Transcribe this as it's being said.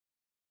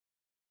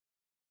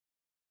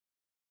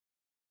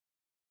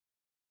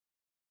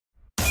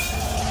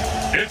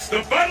It's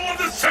the battle of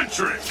the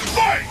century!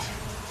 Fight!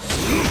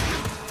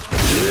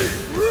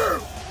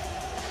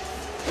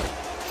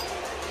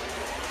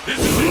 This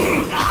is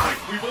the fight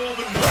we've all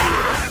been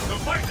waiting. The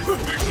fight is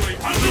officially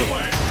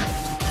underway.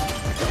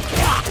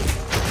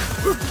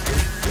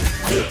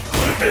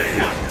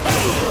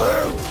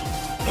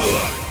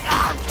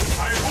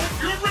 I hope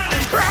you're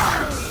ready.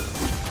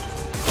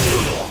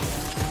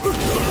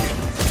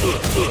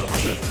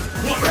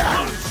 One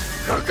punch.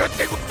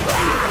 Comeback.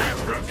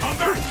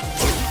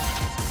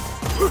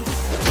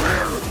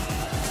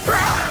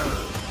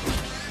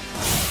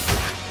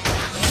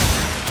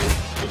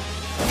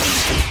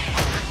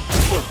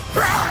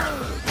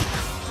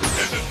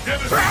 There's a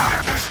devastating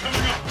attack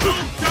coming up.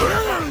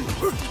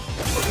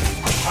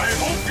 I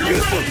hope you're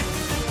ready.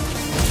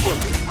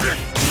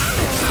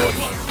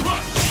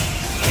 Rush.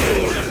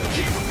 Just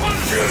keep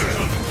punishing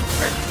each other.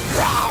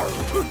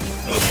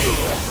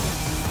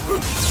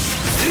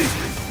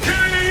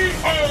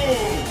 KO!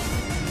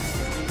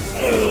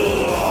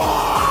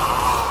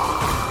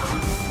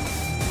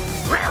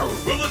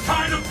 Will the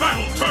tide of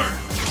battle turn?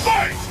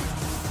 Fight!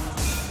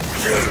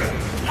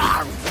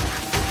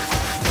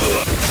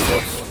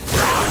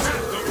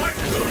 The fight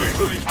is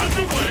officially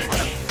underway!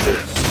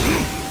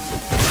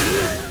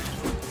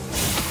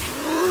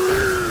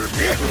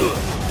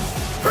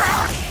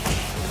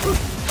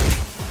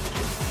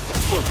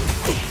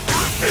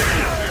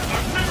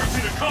 I've never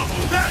seen a combo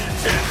that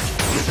intense!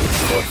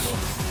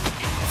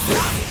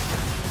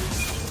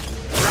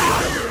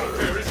 You're up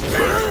there, isn't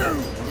there?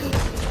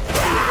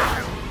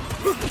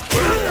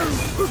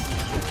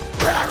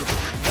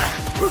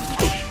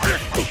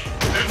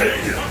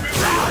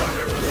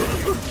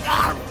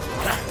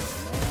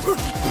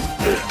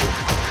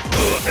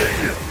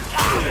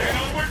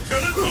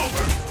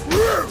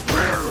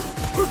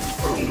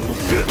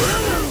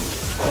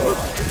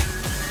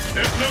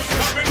 There's no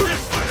stopping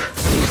this fighter!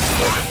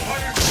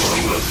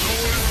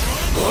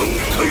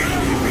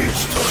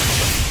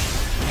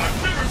 I've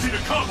never seen a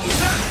combo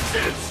that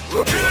intense!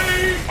 KO!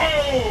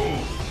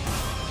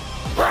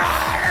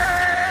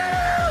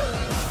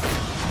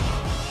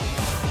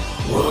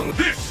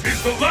 This is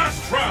the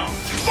last round!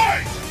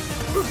 Fight!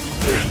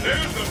 And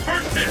there's the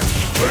first hit!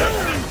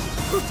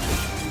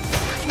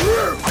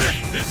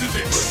 This is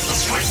it! The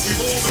fight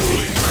we've all been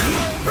waiting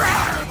for!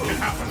 It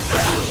happens!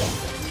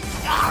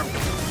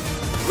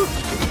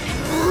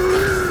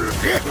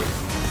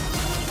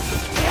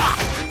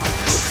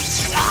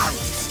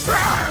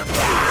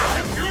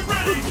 If you're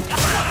ready,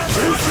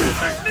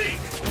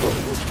 technique!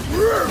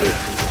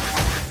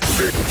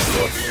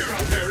 Fear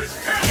out there is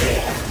panic!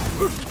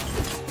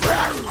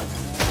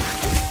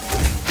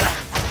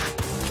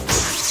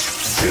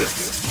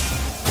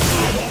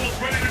 I'm almost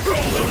ready to go,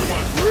 little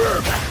one!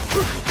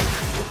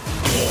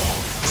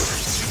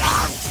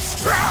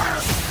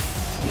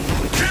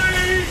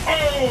 KO!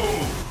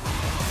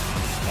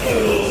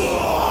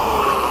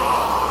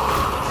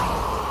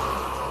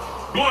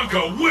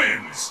 Blanca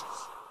wins!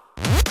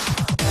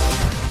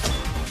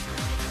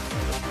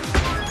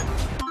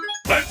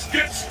 Let's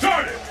get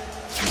started!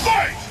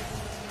 Fight!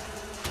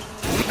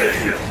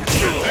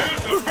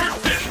 There's the first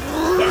hit!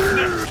 What's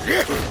next?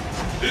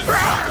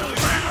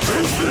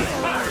 This is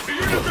power to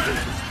your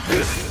advantage!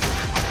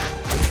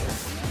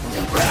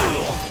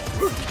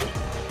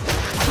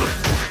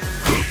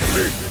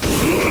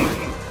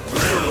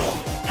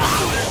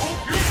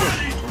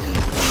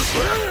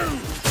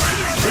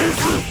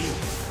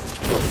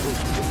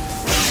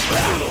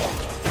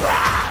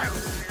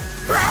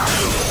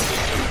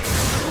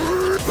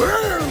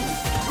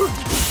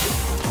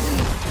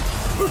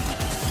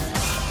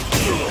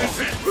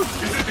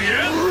 Is it the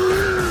end?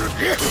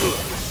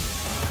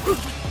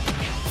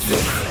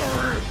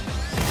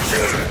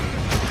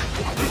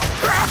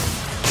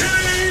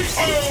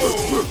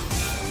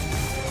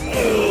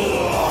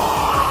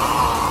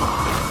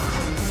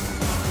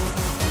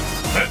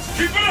 Let's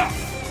keep it up!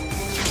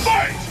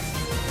 Fight!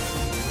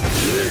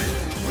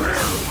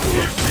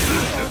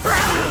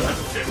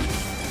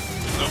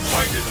 The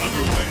fight is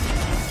underway.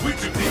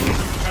 Which of these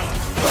two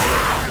talents is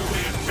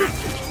really intense?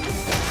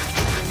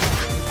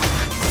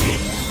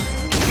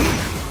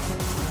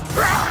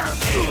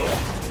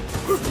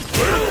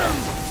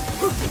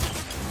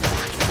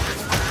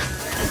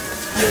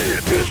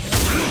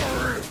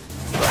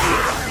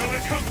 Gonna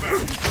come back.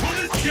 Will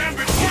this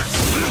gambit work?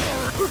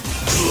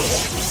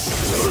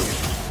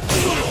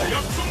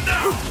 Up from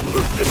now.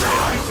 Is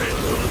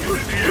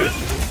it the end?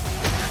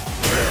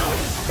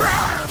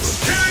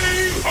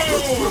 KO!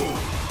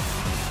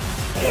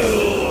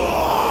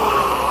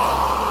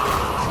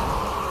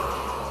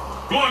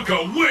 Blanca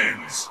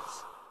wins!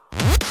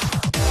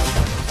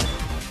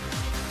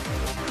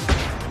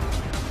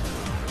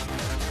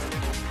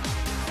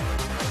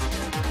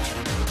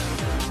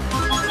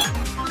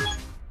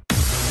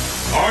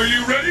 Are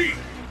you ready?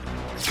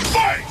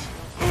 Fight!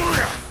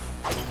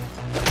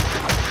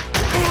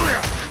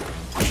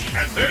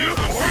 And there's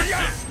the first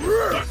hit.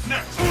 What's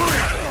next?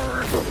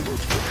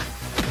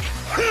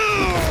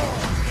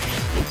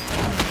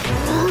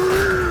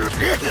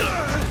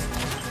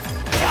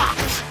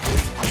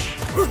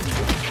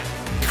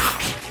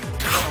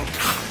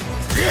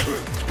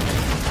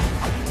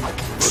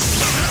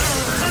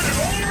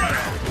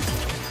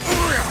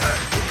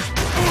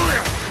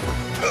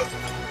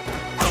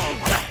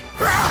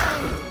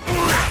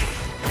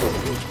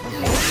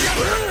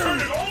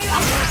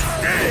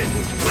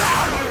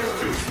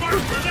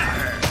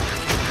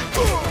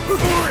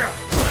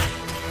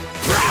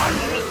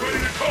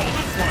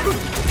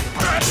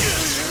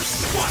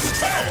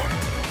 power!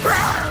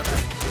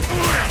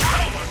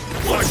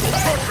 Michael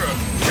Crusher!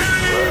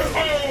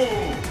 K.O.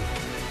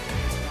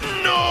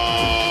 No!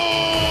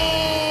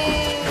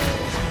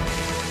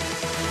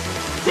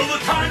 Will the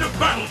tide of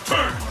battle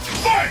turn?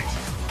 Fight!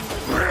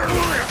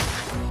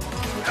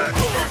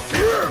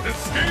 The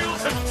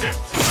scales have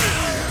tipped.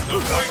 The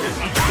fight is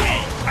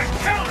unreal. I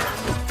counter.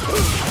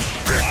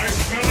 I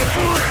smell it.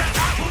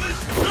 Will this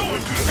no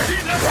one can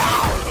see that?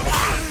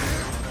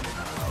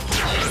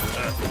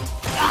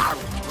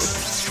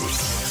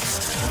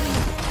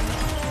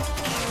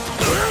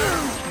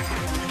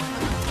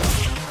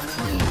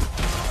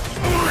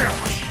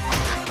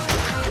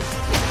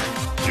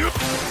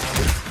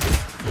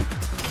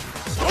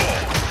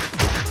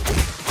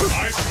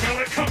 I smell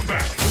a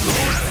comeback.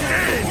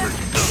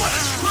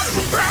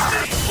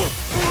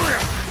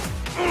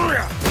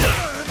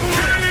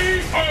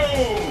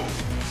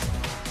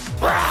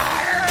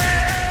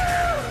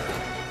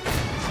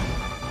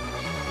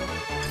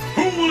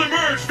 Who will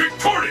emerge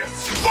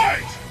victorious?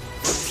 Fight!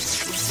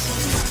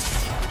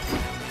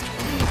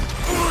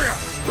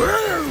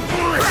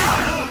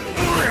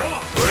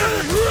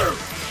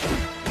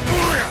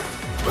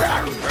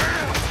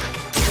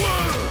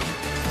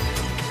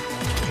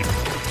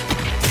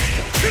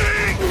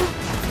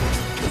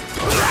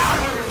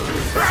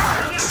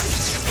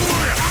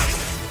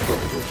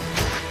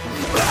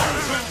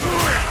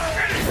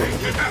 Anything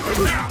can happen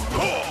now!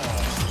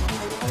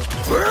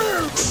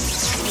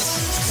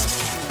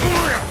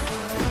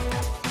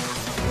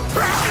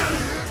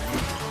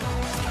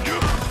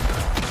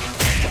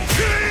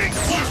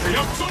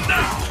 Up to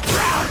now!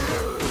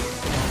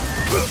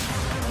 This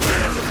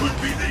could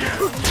be the end!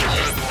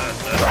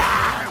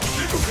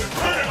 This could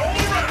turn it all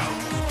around!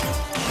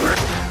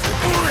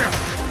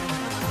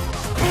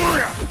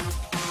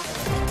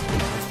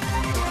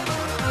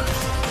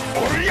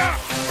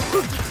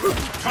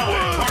 Time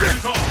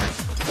marches on!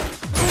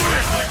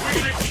 Looks like we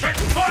can expect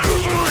fire!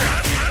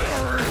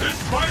 This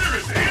fighter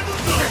is in the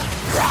zone!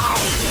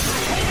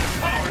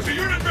 Power to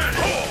your advantage!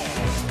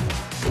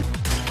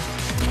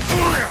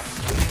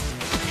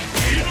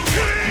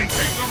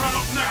 Take the run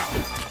up now!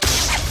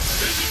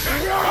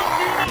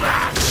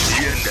 The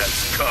end has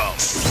come!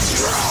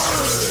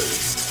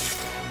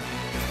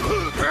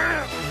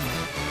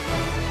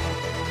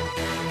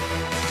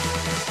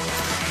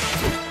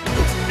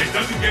 It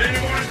doesn't get any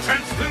more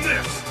intense than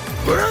this!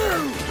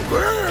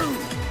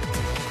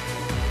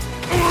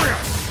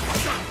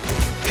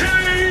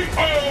 K.O.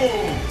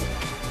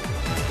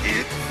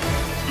 It's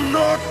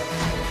not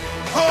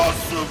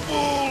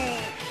possible!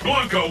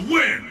 Blanca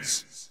wins!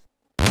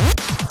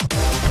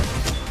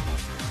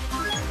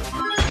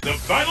 The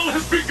battle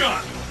has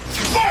begun!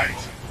 Fight!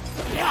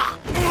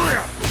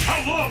 How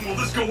long will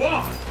this go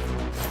on?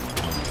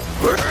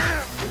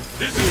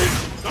 This is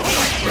the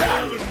fight we've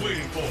all been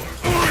waiting for!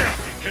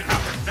 It can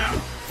happen now!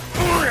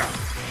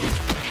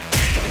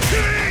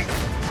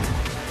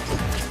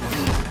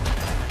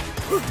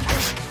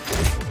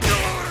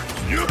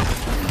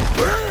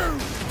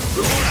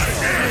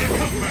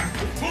 Come back!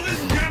 Will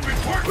this gambit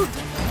work?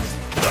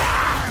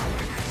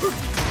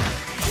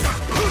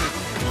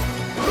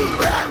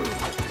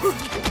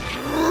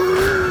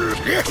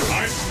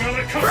 I smell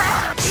it coming!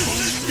 Will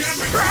this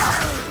gambit work?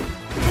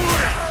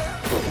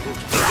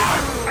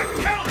 A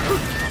counter!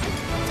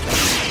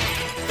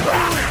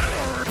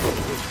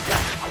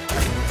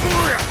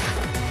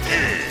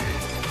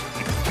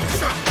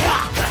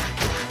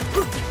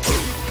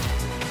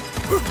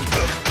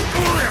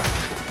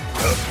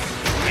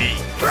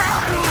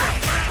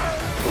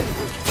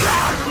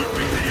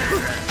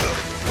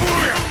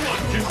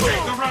 Everyone can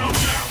take the round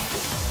now!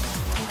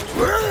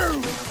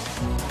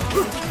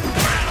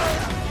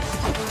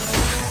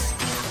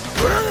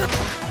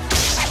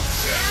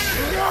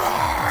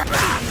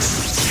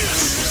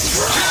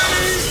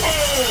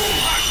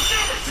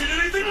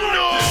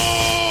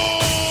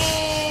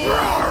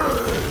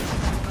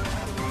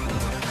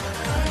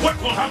 What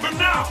will happen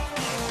now?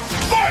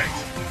 Fight!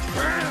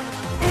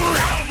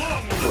 How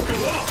long will this go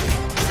on?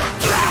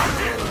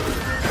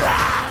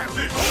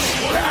 This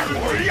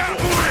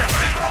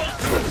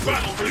ultimate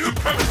battle for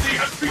supremacy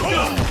has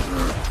begun!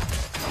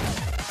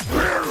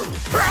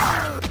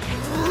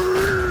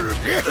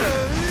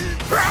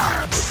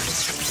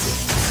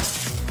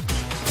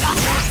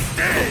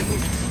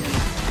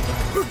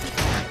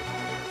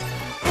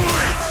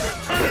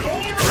 Turn it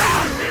all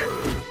around here!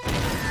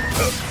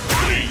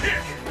 Clean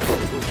it!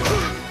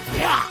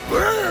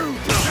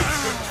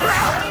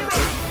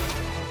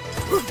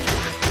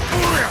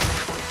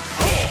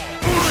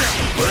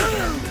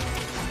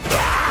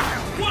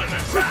 What an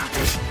attack!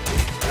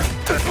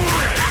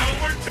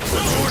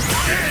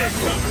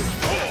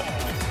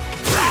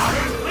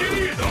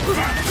 Lady is a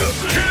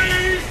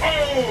K.O.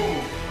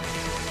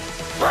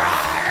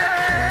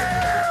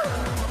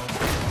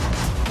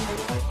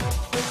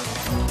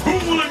 Who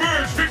will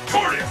emerge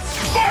victorious?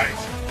 Fight!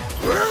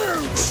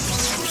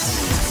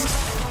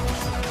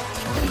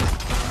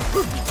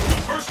 The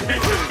first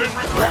hit has been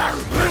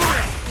recorded.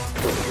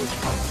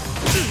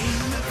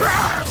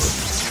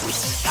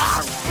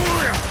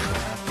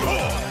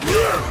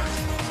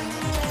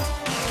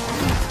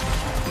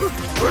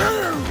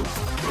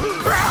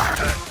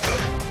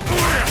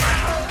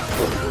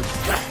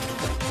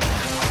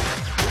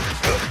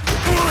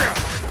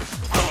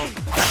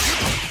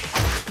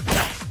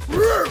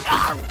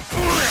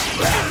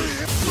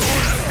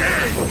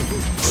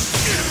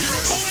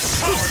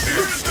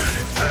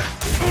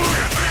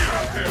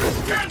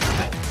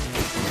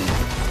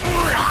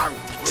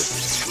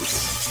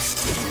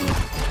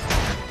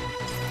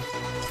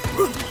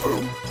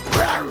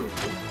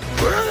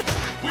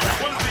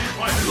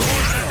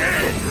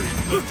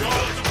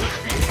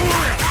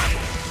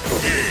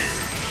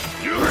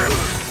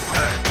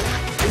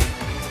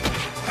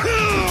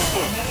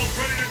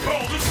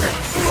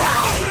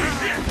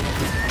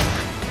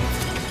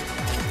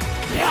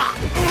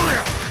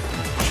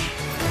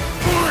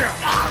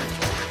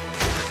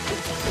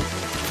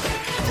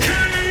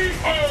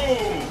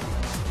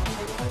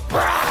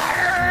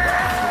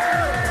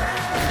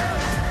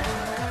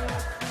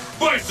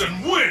 Bison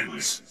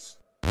wins!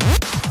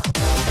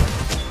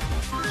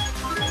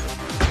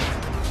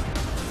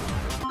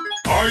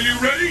 Are you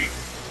ready?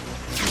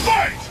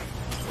 Fight!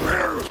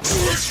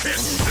 First hit,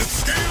 the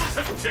scales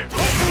have tipped.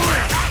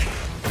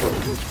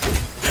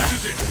 This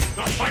is it,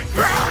 the fight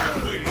for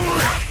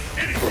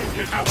anything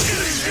can happen in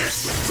this.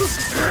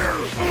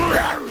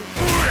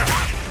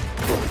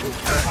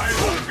 I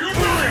love your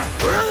mind!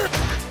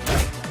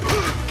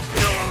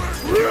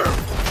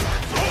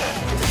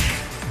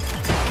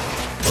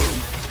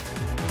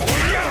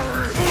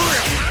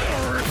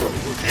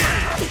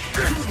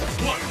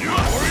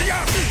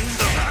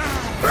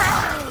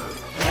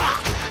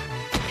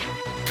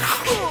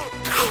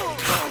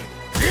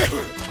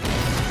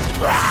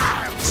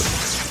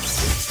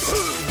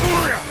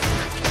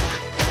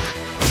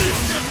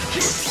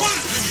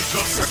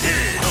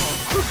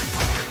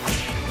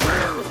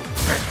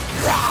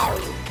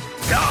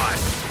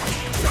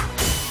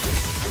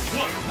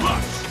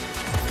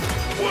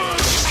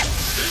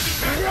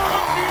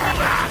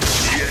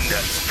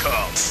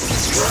 Come.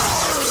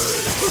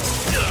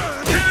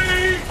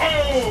 K.O.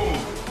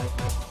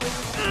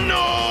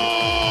 No!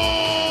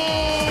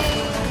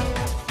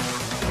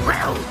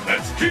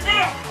 Let's keep it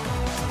up!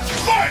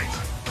 Fight!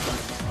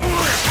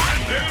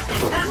 And there's the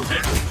first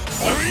hit!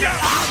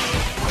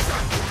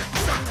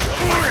 The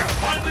fight has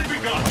finally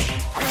begun!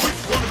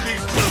 Which one of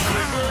these two will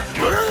emerge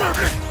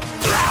perfect?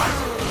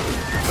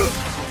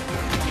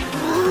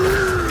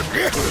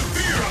 The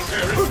fear out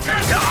there is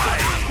catching!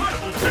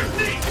 Incredible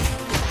technique!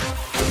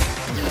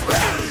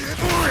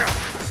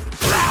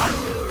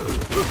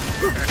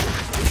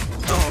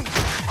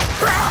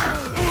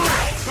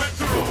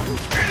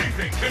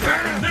 Anything can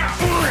happen now!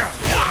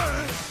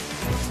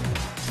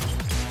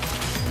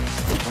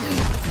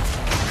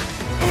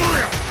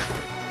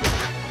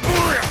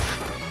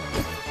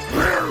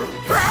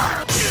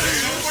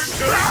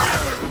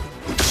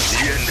 The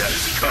end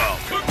has come.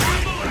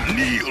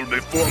 Kneel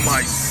before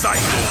my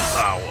psycho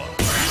power.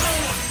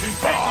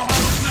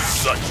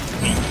 Such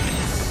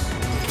weakness.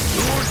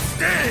 You're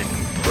dead.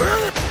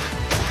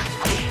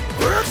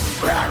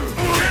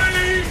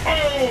 K.O.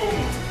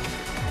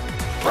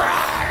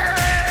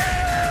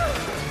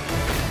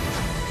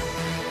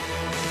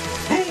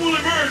 Who will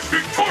emerge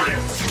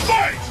victorious?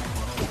 Fight!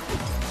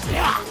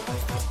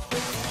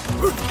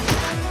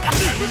 And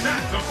with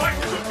that, the fight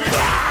is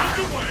officially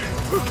underway!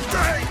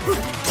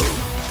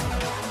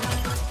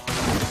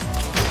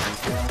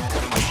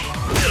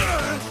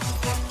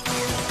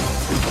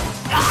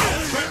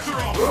 Bets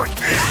are off!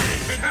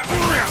 Anything can happen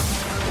now!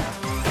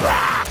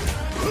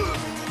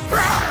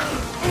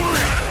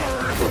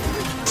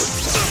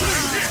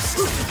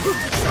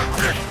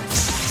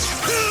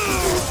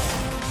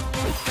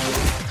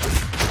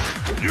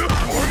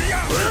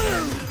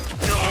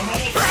 I'm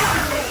all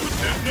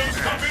there's no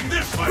stopping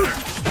this fighter!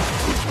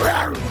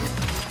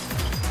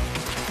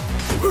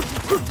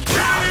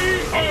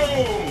 K.O.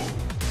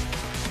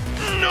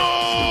 No!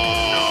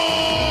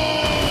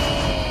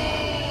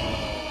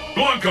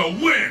 Blanca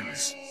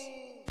wins!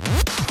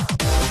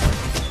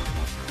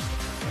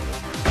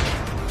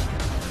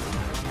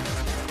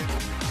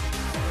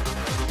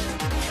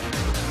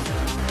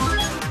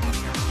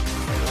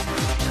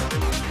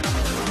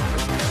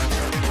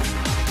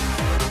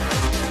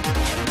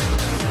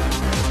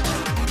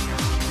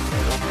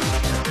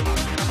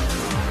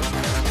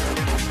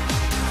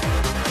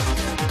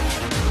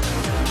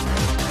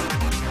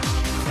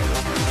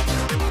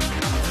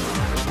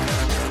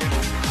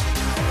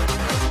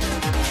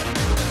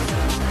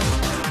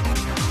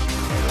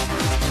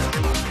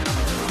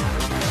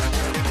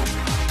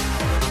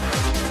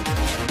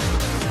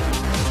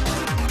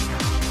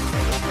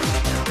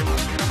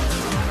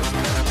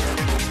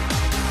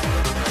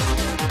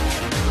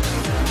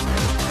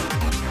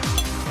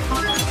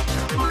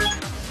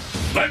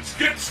 Let's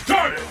get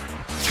started!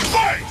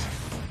 Fight!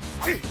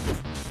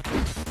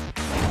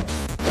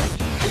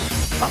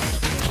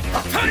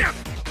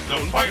 The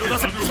fight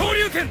is underway.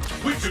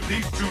 Which of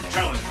these two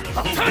challengers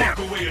will walk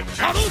away a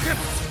champion?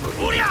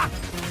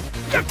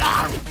 There's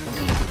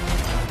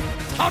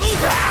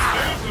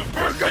the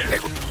first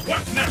hit.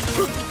 What's next?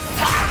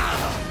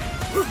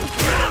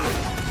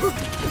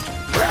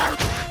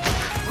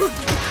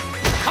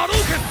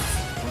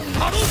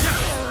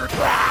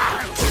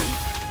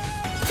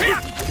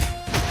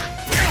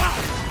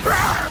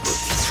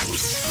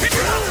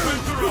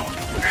 Spencer off.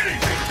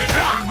 Anything can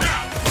happen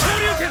now!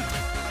 Shoryuken!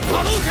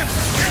 Hadouken!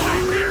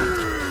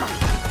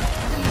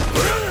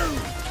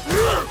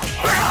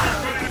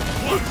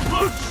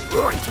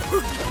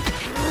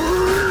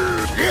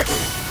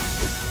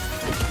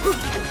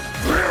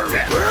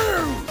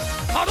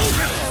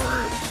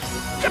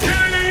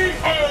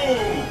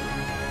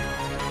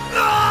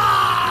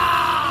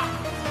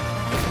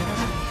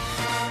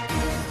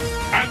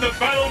 And the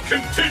battle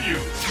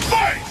continues!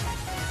 Fight!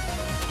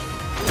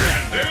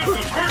 And there's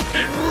the first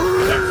hit!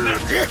 That's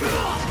next!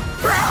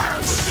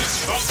 This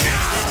comes in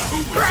who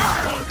will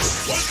respond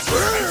once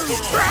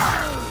and for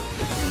all!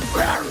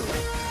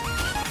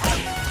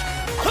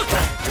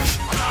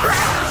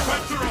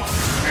 Fights are on!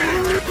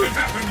 Anything can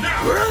happen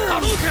now!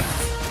 Hadouken!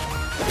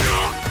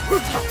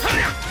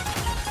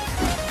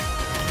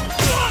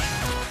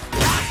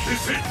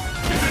 Is it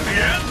the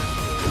end?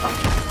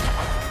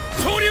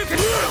 Shoryuken!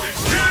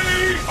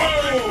 K.O.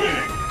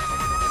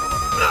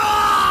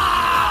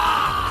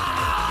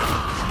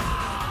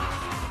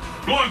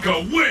 Blanca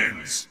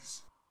wins!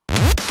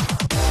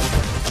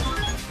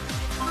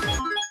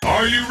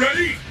 Are you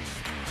ready?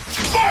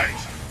 Fight!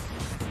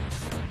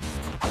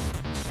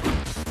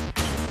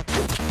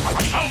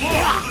 How long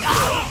will this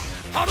go?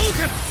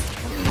 Hadouken!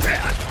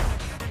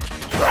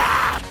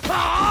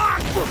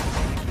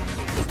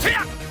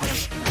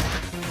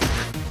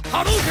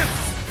 Hadouken!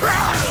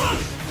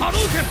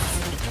 Hadouken!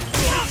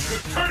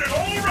 Could turn it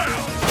all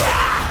around!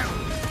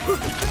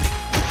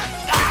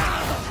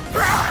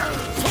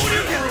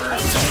 Shoryuken!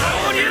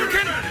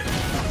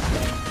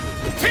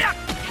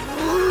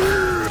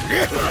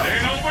 It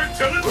ain't over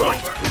till it's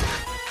over!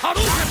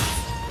 Hadouken!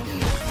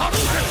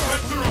 Hadouken!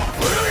 Fights are on!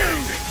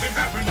 Anything can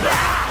happen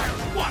now!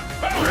 What?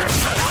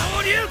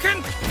 Shoryuken!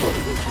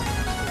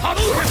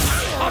 Hadouken!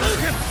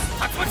 Hadouken!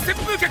 竜巻旋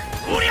風脚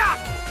おりゃ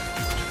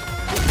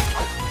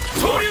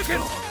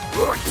Shoryuken!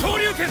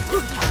 Shoryuken!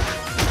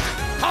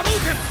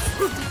 Hadouken!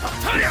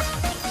 Taria!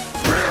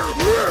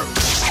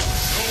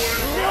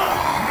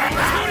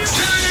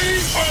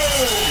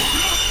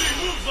 Nothing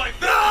moves like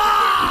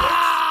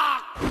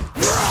that!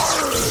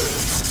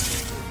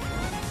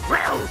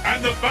 And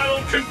the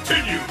battle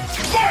continues!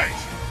 Fight!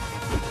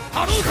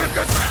 Hadouken!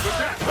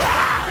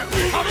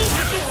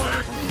 Hadouken!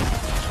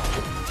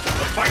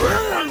 The fight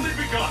has finally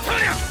begun!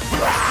 Taria!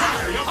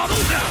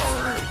 Hadouken!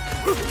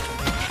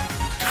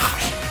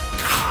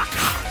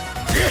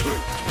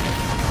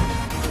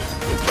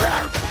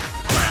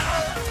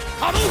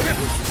 Hadouken!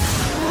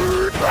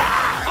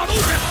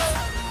 Hadouken!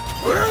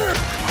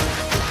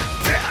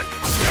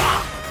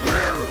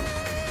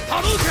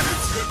 Hadouken!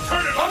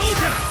 Turn it on!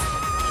 Hadouken!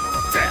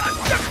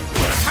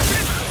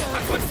竜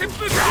巻旋風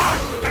脚炸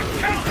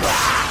裂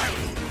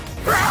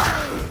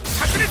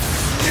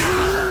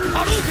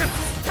Hadouken!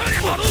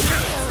 Hadouken!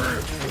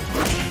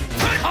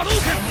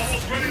 Hadouken! I'm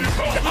almost ready to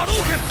call!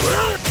 Hadouken!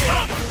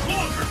 How much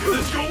longer can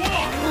this go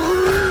on?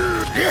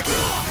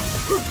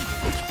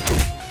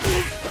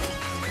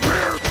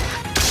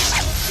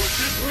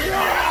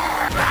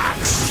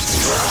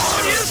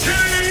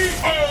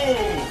 K.O.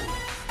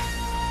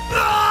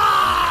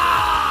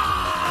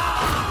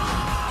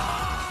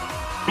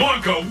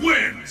 Blanca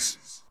wins!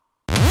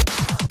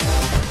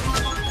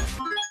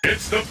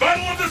 It's the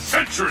battle of the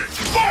century!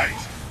 Fight!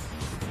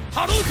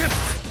 Hadouken!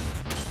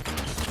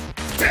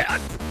竜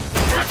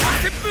巻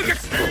旋風脚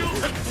竜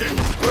巻旋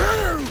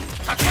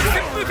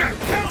風脚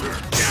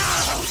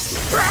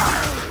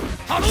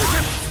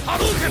Hadouken!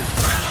 Hadouken!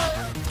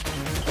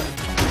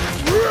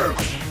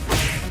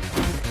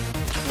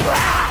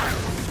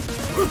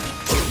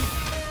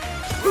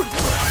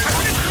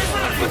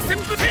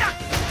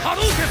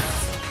 Hadouken!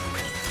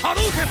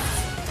 Hadouken!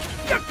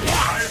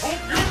 I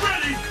hope you're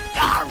ready!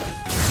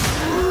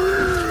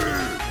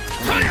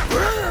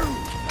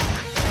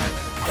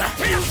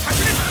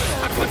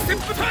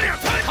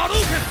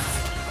 Hadouken!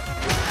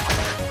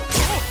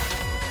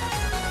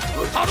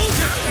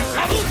 Hadouken!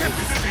 Hadouken!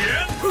 Is it the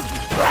end?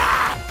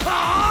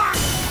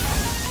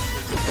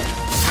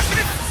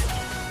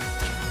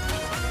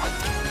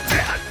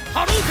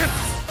 Hadouken!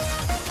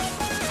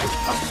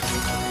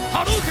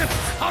 Hadouken!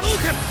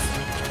 Hadouken!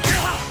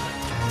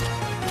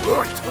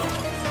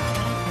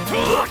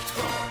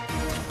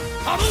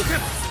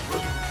 Hadouken!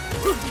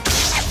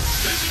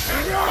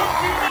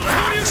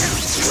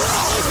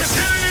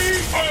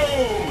 K.O.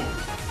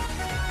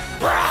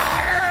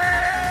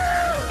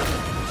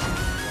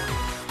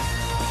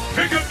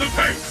 Pick up the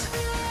pace!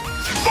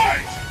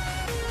 Fight!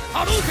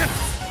 Hadouken!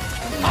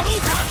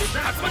 Hadouken!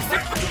竜巻旋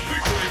風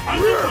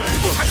Underway!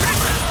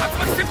竜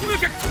巻旋風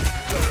脚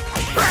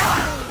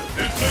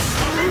It's a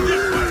coming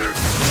this way!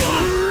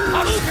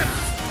 Hadouken!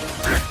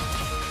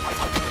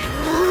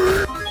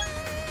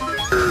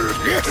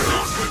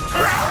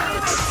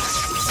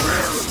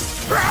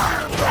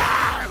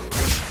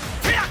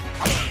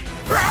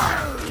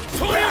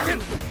 Shoryuken!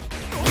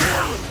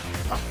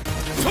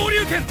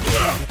 Shoryuken!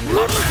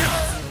 Hadouken!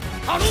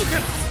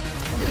 Hadouken!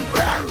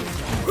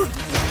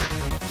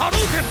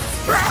 Hadouken!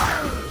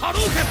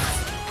 Hadouken!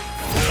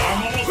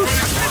 I'm almost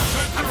ready for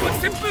竜巻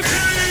旋風脚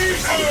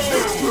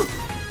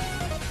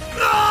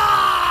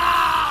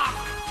K.O.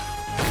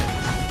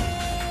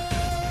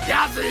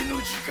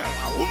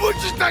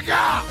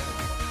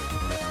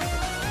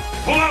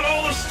 Pull out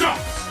all the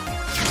stops!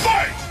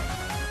 Fight!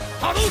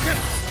 Hadouken!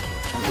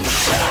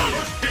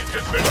 First kick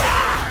has been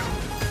made.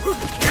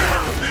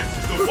 This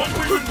is the one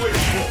we've been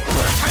waiting for!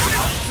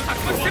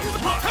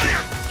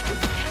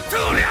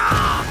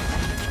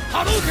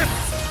 Hadouken!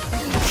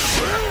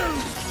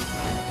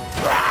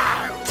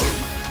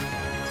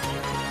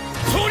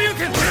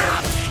 Shoryuken!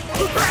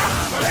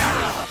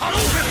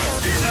 Hadouken!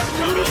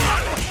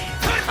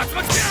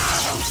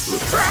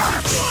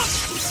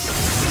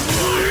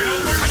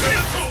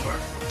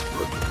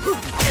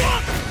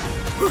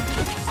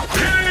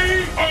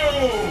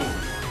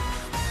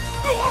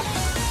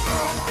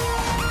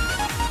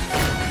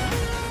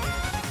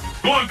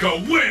 Blanca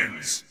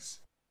wins!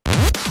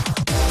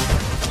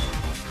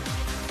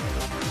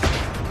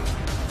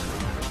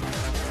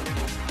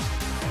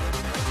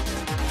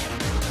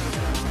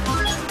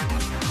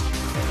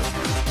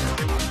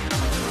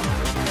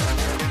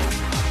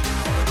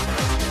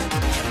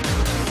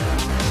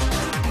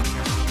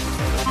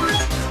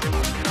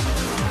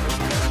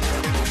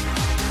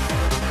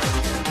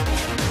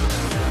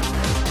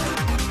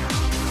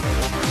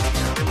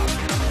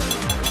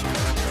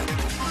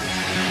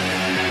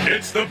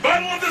 It's the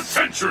battle of the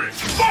century!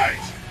 Fight!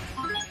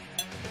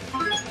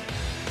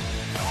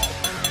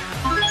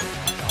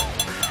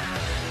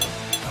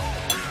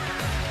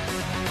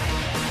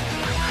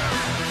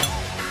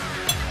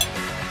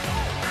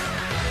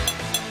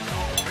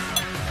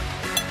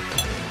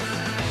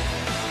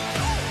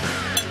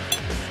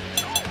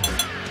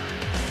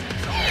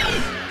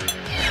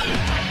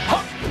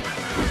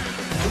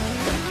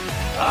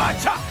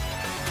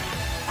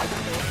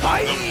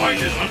 The fight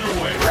is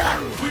underway.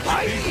 Which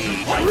pieces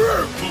of fight will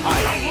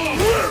how long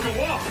will this go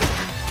on?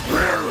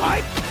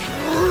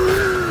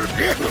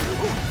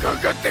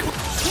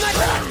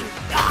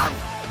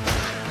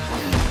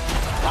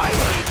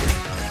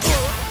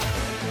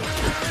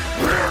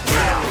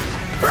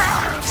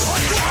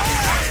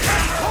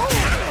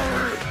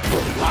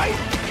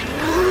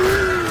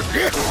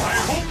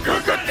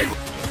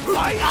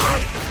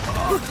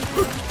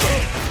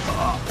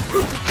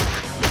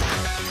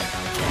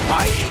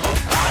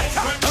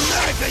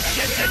 America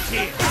sheds a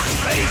tear!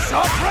 Face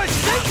opera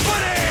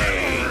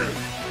symphony!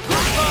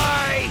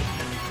 Goodbye!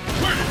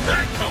 Where did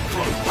that come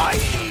from?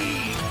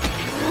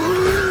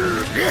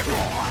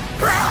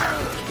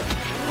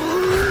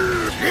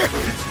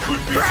 This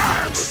could be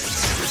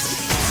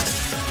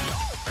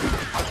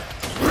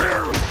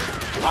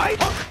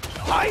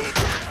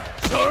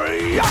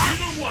Sorry!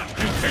 Either one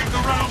can take the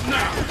round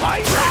now!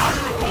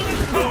 Your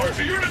opponent's power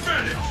to your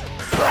advantage!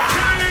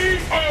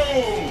 KO!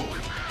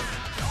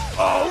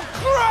 Oh,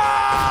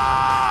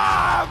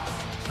 crap!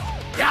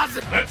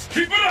 Let's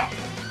keep it up!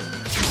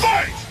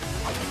 Fight!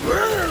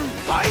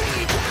 Fight!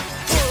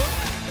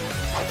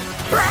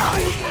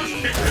 First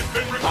kick has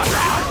been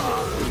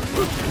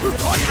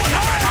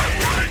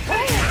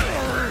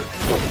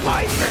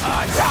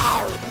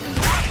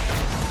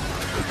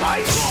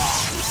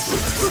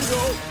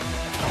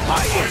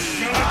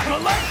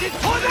Collected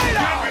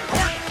tornado!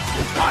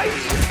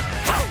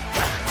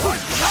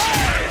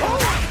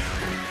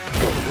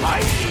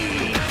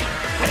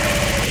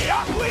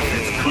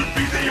 This could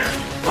be the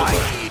end!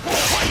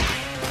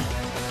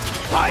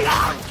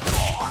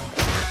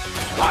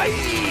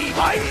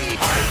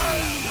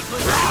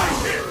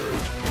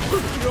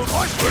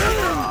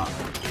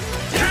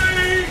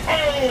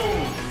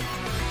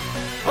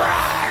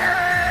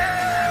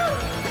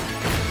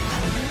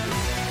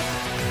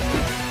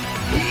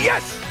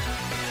 Yes!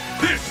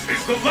 This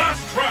is the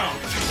last round!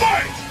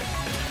 Fight!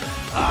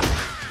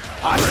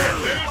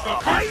 There's the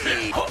first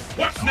hit!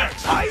 What's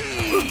next?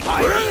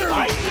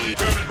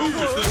 Determine who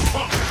is this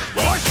punk!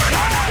 There is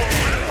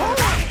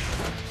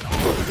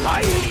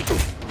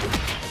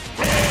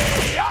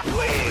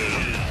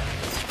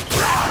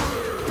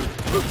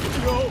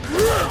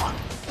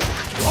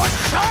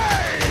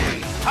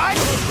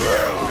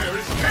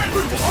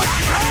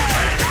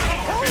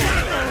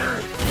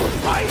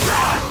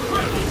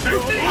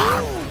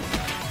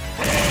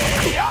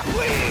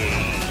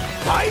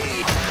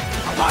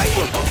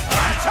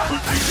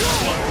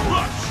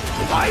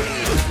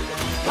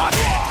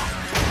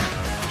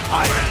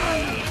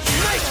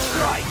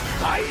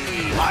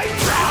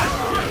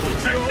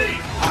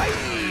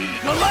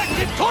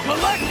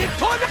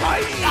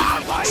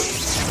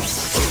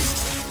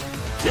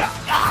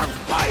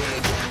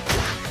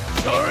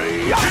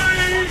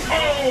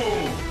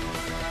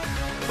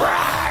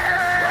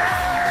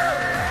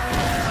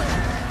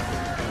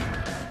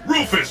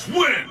Rufus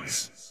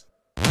wins!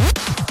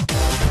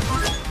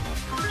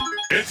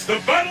 It's the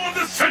battle of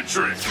the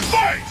century!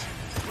 Fight!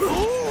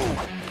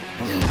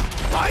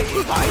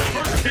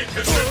 First kick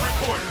has been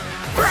recorded.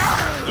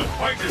 The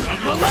fight is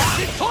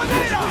underway.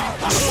 Tornado!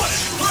 What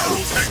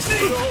incredible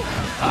technique!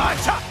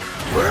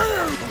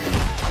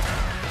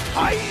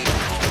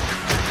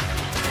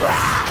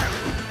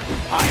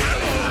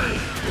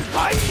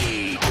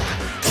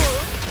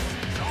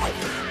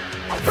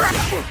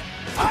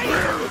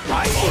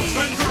 All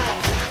sends are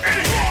off.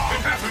 Anything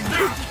can happen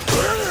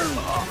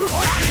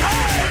now.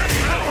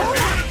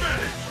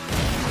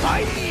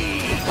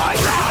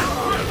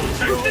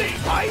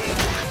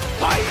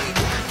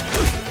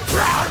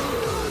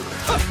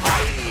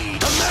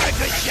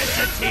 America sheds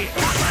a tear.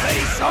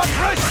 Face off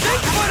for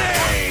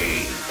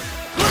symphony.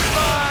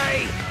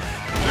 Goodbye.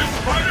 This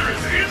fighter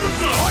is in the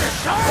zone!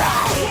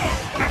 Whoa!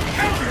 A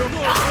counter!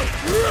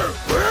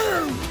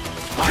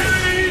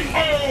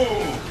 K.O.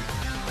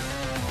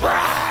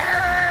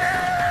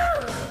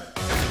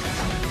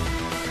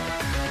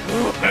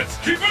 Let's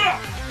keep it up!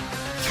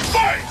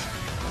 Fight!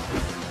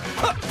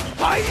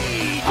 Fight!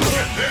 And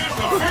there's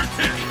the first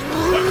hit!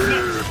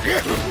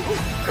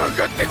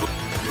 What's next?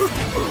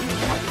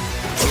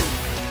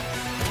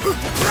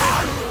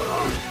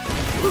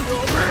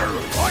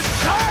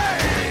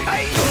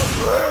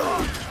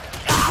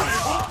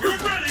 You're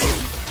ready!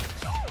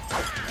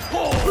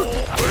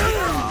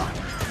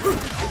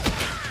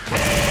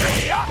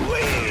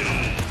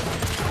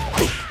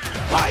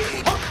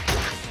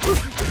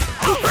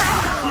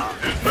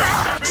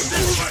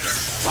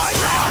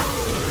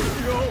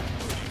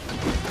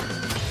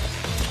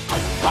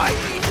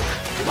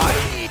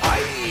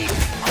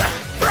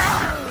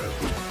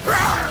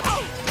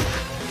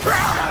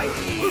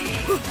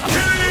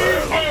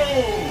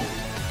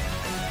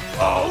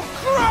 Oh,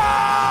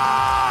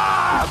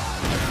 crap!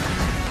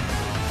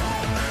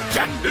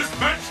 This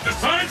match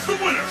decides the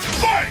winner!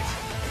 Fight!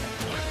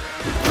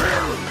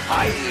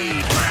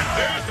 And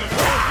there's the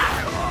first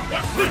hit!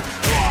 What's next?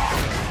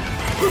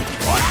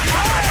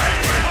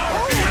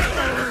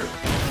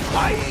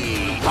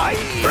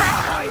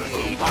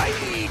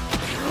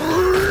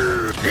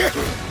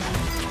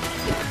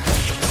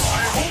 I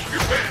hope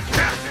you're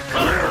fantastic!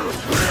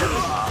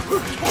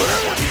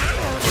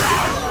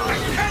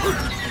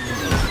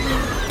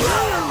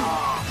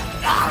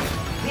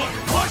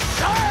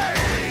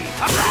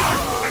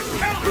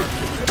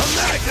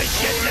 America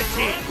gets a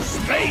team.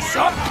 Space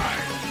up.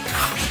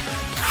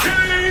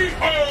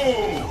 K.O.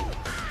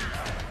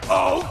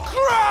 Oh,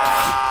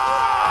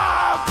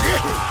 crap!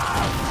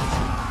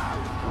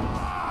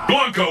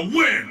 Blanca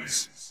wins!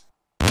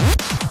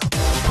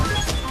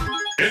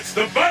 It's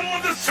the battle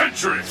of the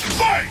century!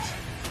 Fight!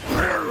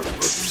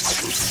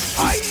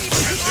 And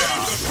there's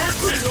the first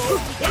hit!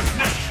 What's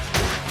next?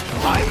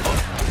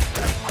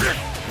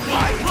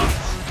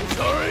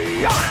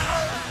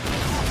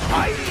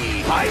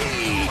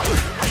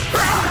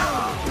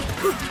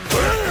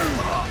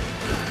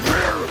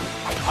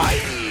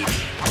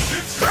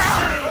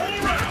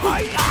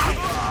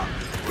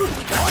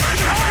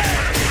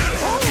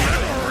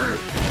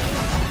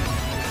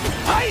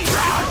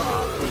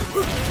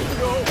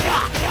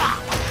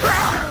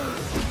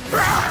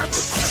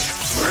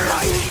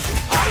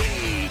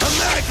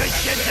 America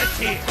gets a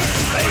team.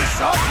 Face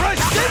off for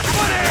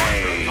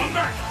symphony. Come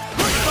back!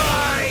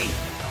 Goodbye.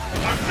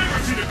 I've never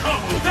seen a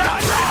combo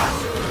that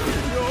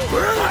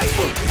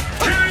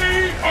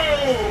K.O.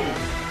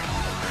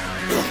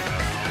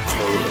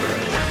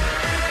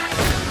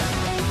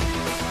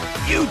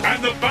 And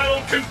the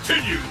battle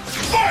continues!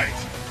 Fight!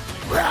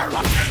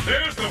 And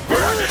there's the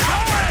first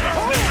hit!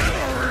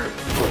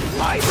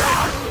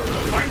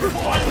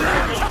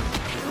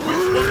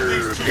 Which one of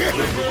these two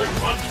will go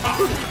on top?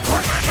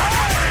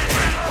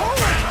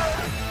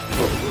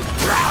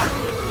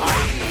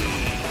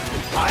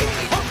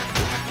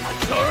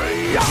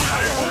 I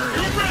hope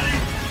you're ready!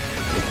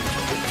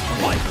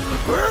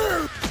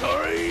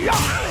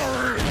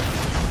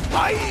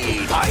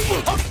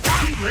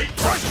 Great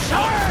rush!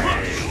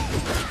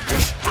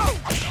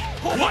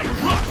 What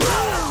rush!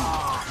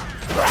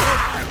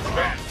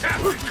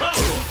 Fantastic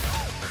combo!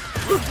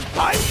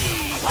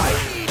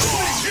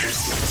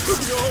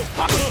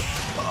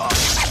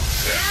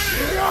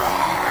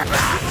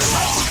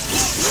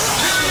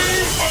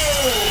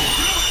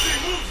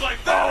 Moves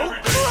like that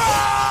every day.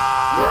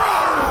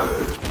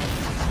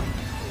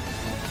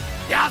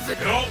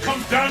 It all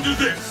comes down to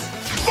this.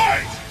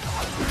 Fight!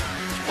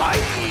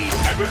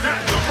 And with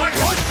that, the fight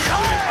is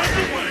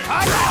underway.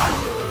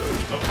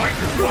 The fight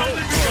has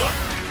finally begun.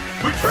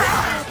 Which one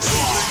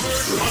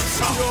is on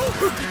top?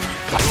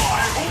 I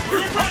hope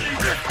you're ready.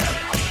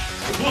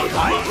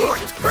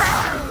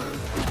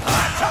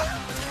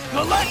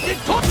 Galactic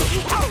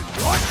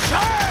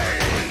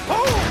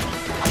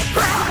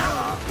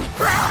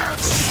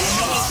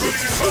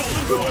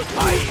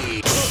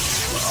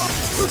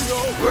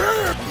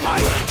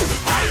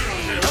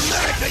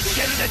America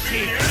gets a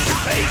team.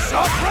 Face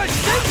off for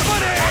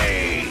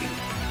symphony.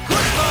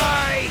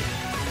 Goodbye.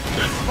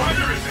 This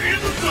fighter is in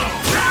the zone.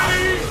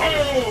 K.O.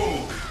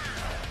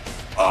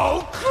 Oh,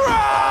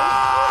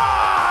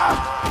 crap!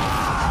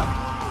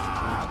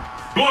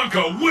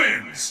 Blanca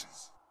wins.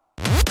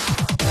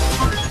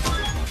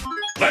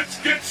 Let's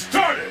get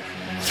started.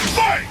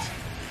 Fight!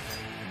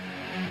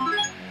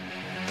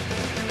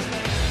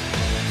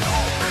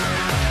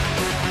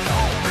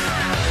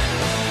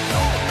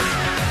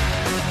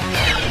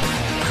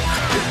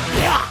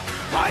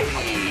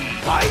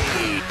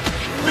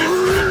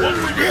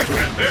 Once again,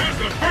 and there's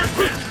the first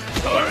hit.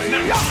 What's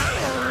next?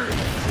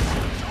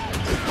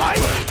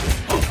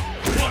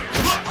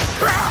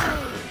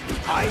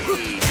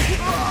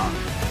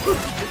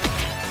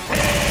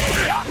 What?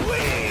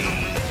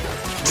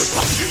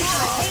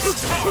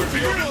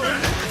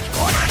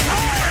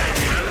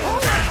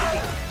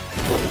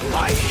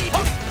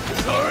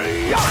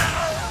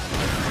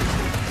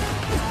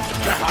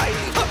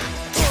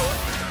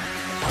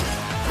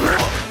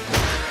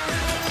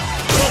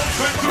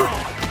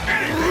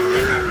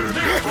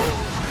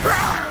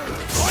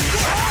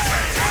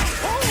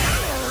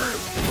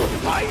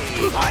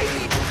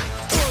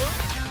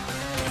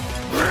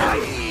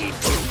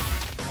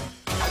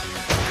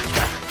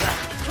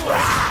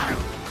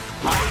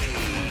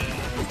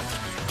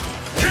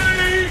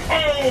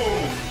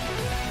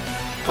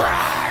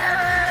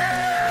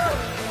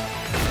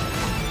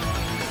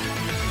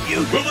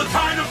 Will the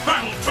tide of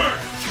battle turn?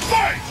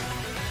 Fight!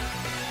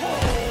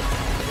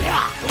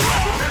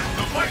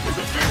 The fight is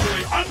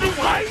officially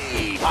underway!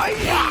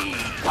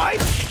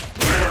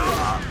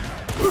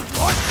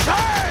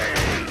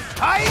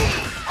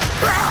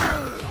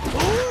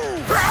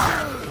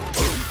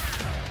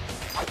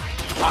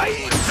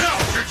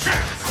 Now's your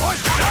chance!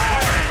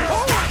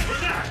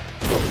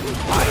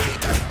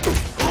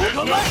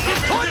 Galactic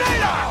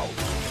Tornado!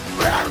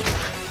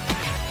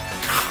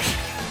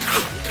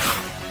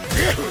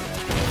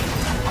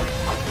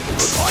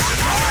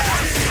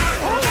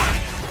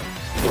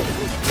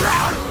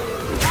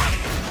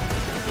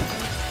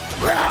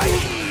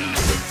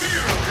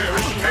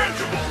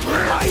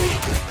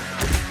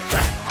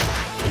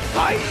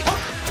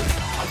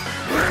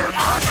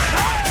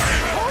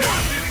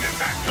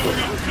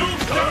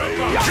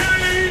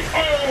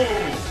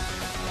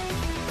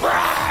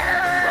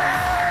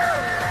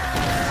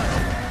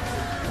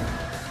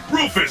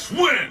 Rufus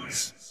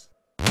wins!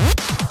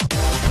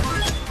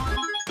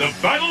 The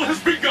battle has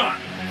begun!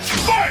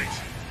 Fight!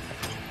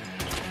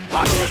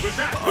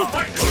 The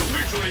fight is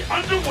officially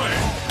underway!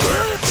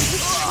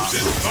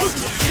 This power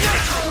to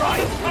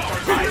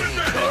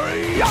your this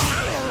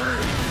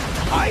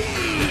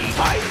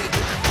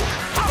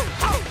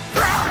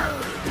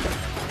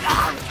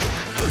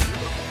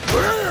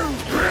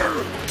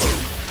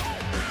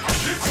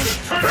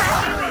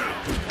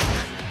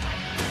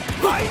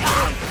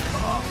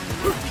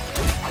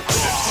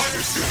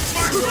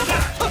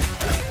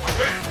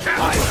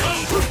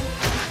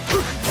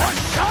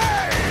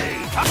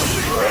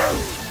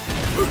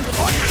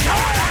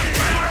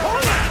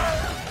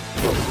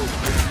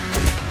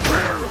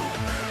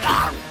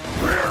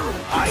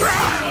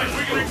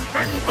could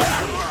turn it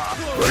around!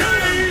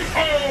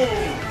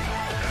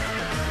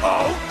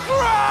 Oh,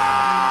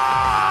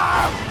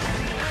 crap!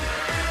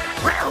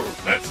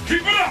 Let's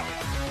keep it up!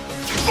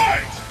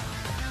 Fight!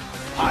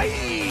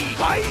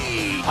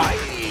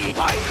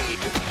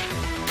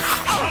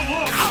 How long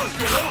will this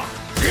go on?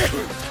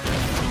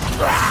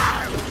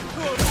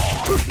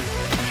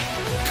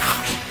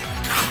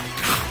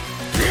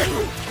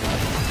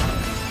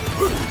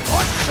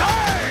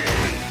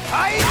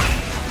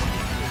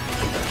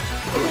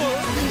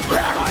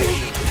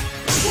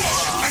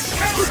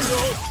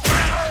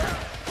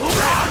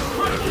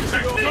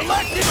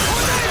 Galactic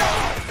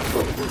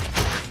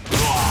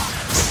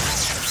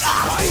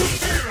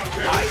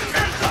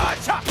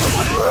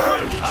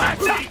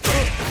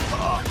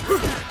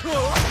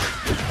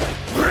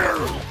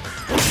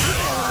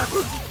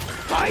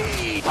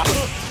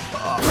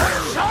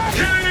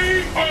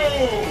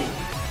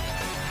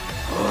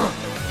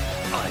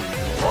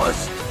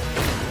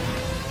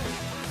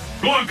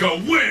Blanca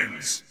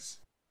wins!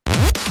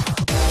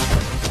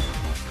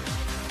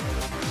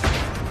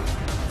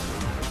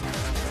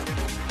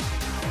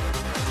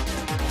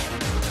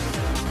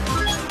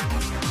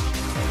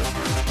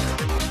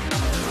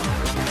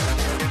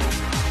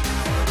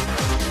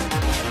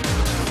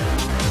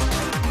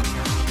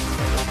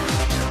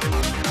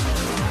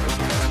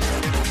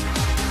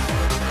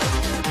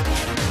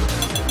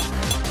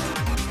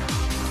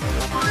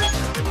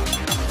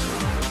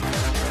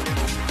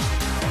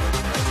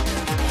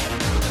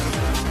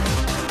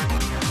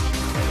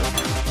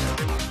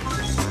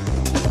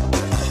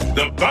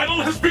 The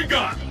battle has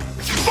begun!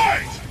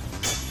 Fight!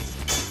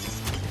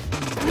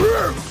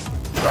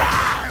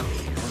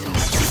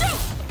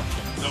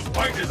 The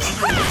fight is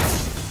underway.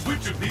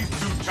 Which of these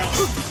two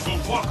challenges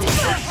will walk away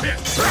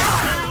with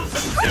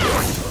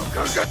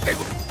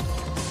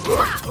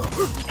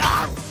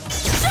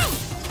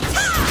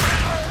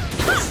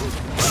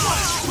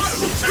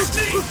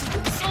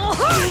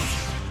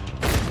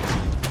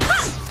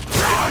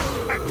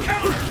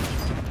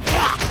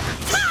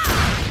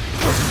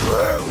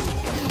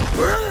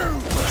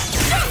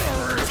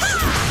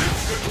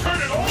turn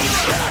it all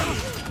around!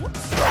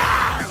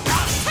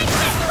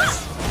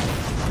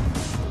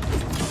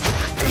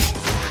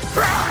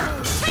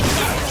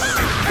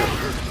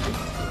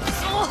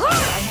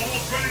 I'm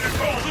almost ready to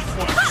call this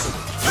one!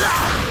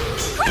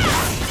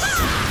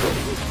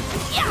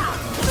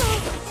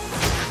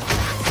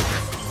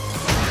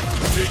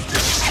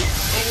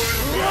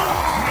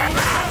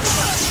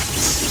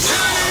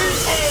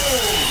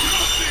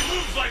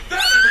 Moves like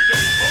that every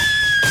day,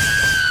 folks!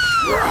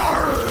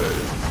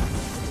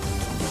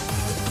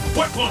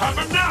 What will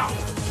happen now?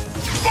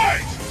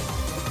 Fight!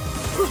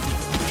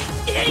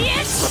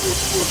 Idiot!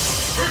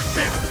 First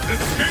hit, the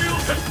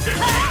scales have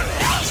tipped!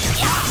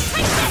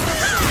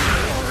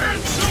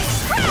 And so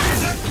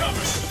is that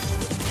coming!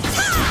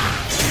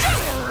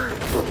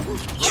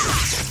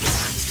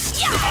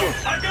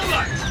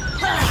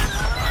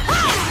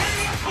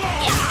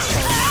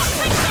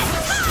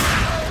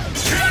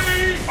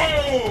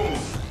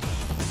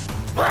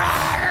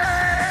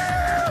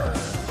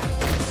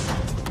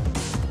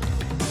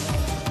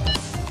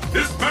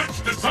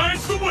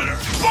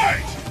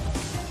 Fight!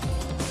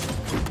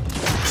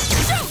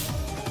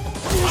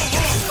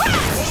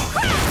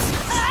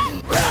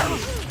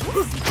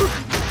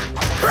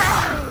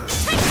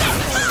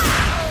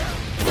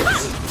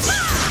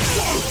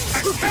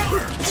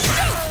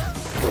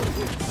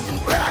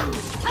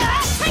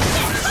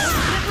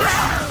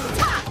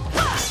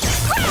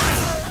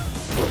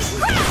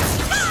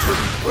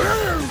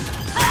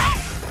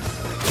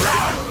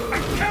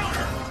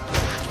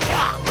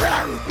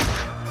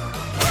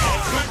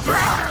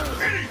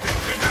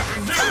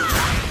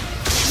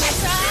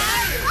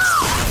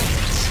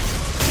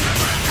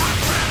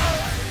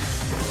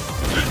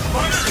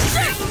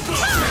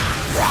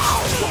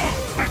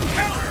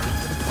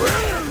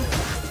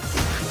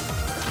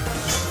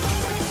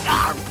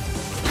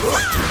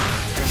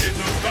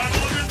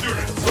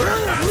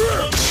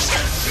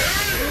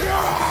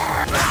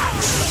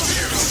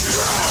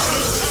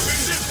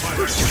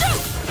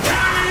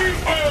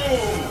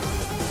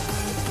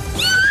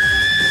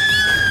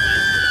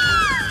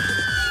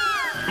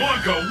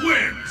 Blanca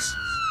wins!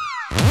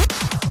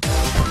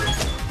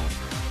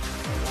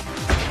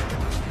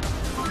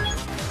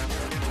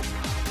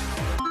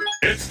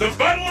 It's the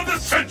battle of the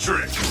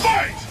century!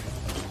 Fight!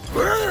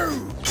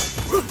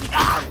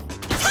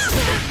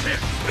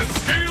 The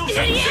scales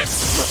have tipped!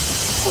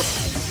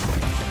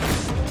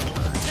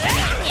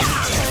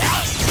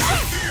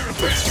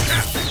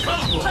 Fantastic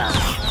combo!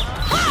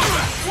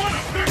 What a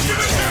victim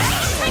attack!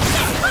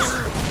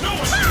 No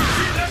one can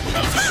see that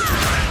coming!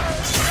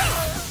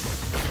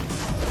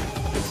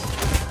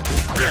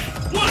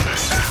 One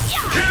attack!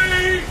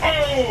 KO!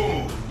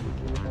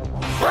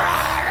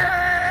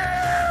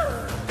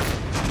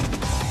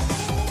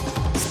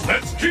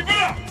 Let's keep it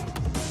up!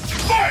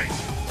 Fight!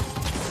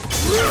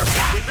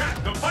 With that,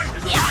 the fight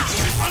is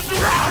officially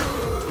underway!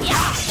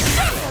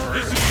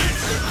 This is it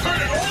to turn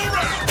it all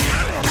around!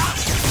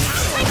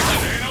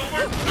 It ain't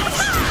over! No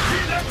one can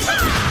see that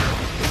coming!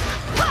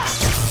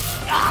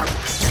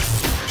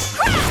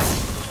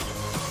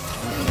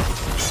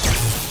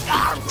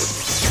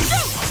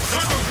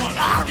 Number one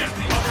will get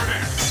the upper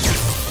hand!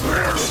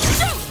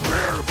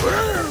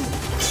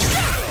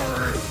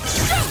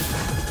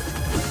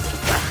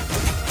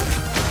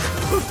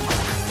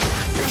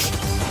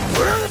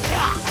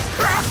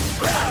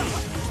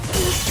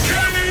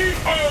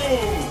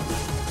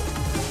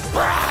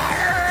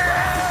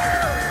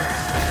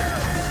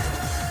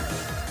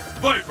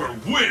 Viper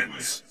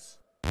wins!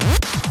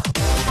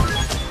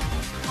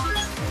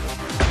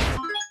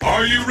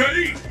 Are you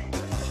ready?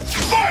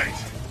 Fight!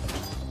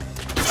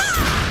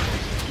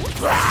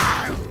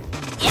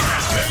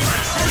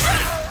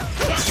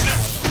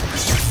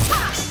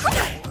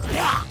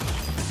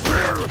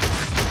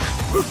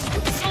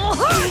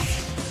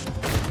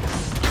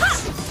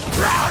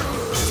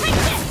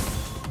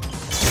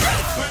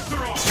 After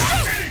all,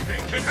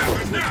 anything can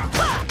happen now!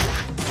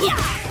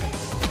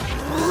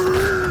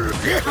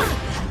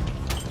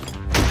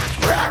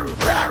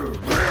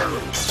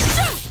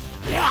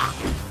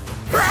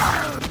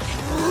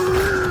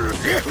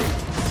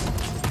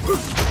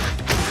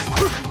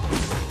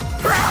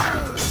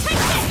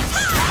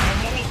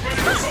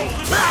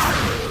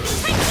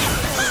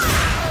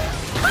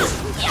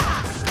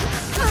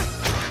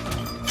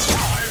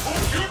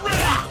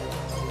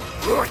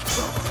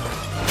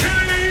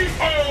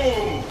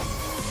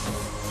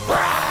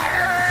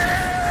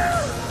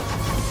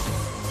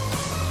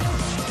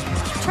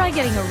 Try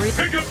getting a real.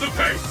 Pick up the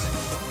pace!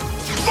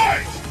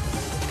 Fight!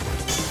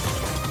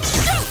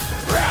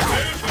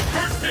 There's the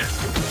first hit!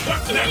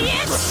 What's next?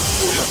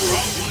 This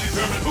round will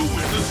determine who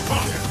wins this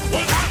fight,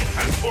 once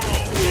and for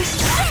all!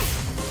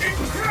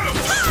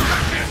 Incredible! I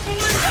can't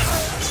believe it!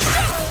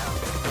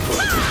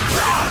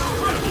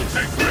 Incredible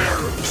technique!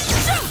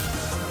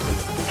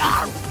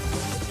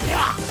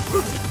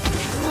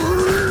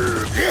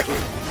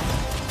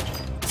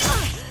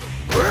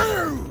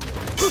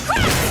 The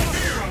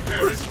fear out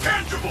there is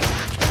tangible!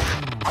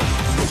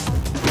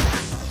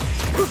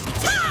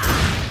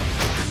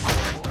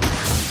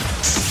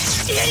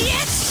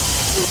 Idiot!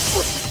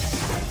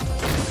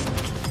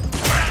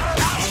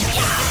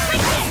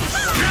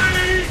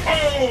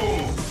 KO!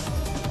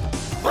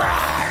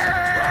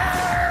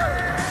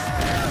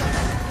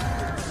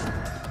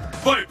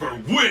 Viper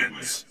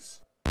wins!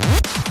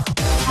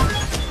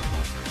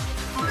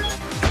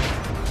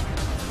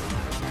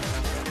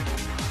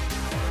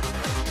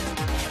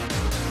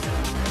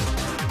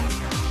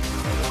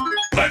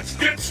 Let's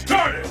get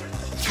started!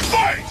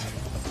 Fight!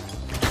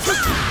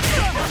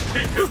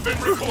 It has been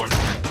recorded!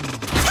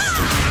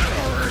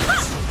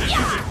 This is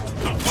it!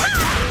 The fight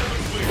is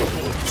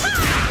complete!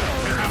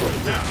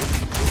 Now!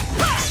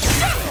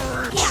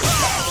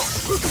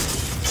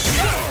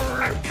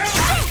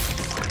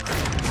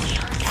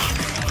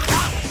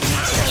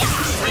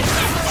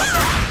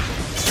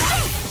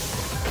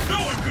 No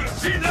one could have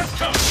seen that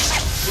coming!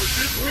 Could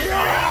this be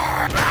the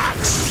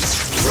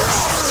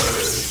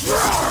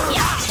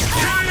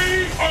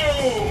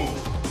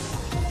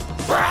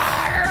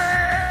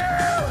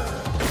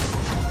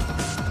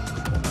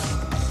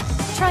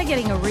Try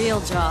getting a real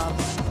job.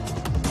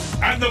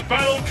 And the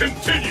battle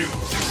continues!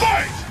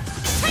 Fight!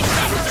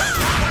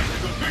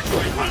 The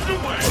victory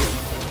underway!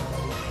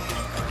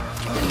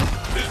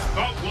 This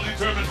bout will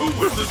determine who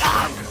wins the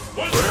strongest.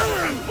 One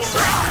more and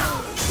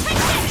forever!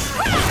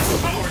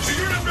 Power to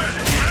your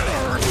advantage!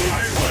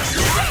 Are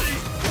you ready?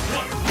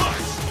 One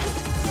rush!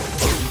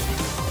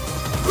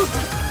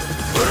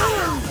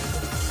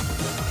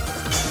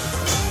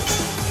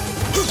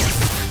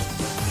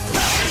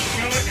 It's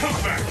gonna come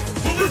back!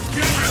 Will this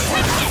get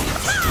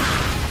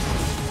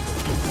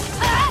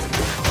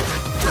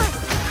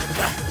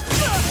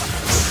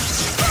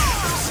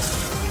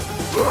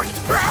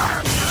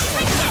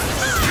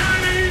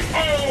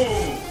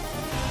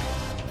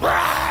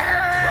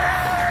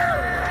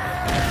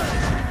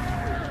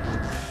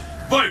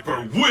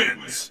Viper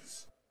wins!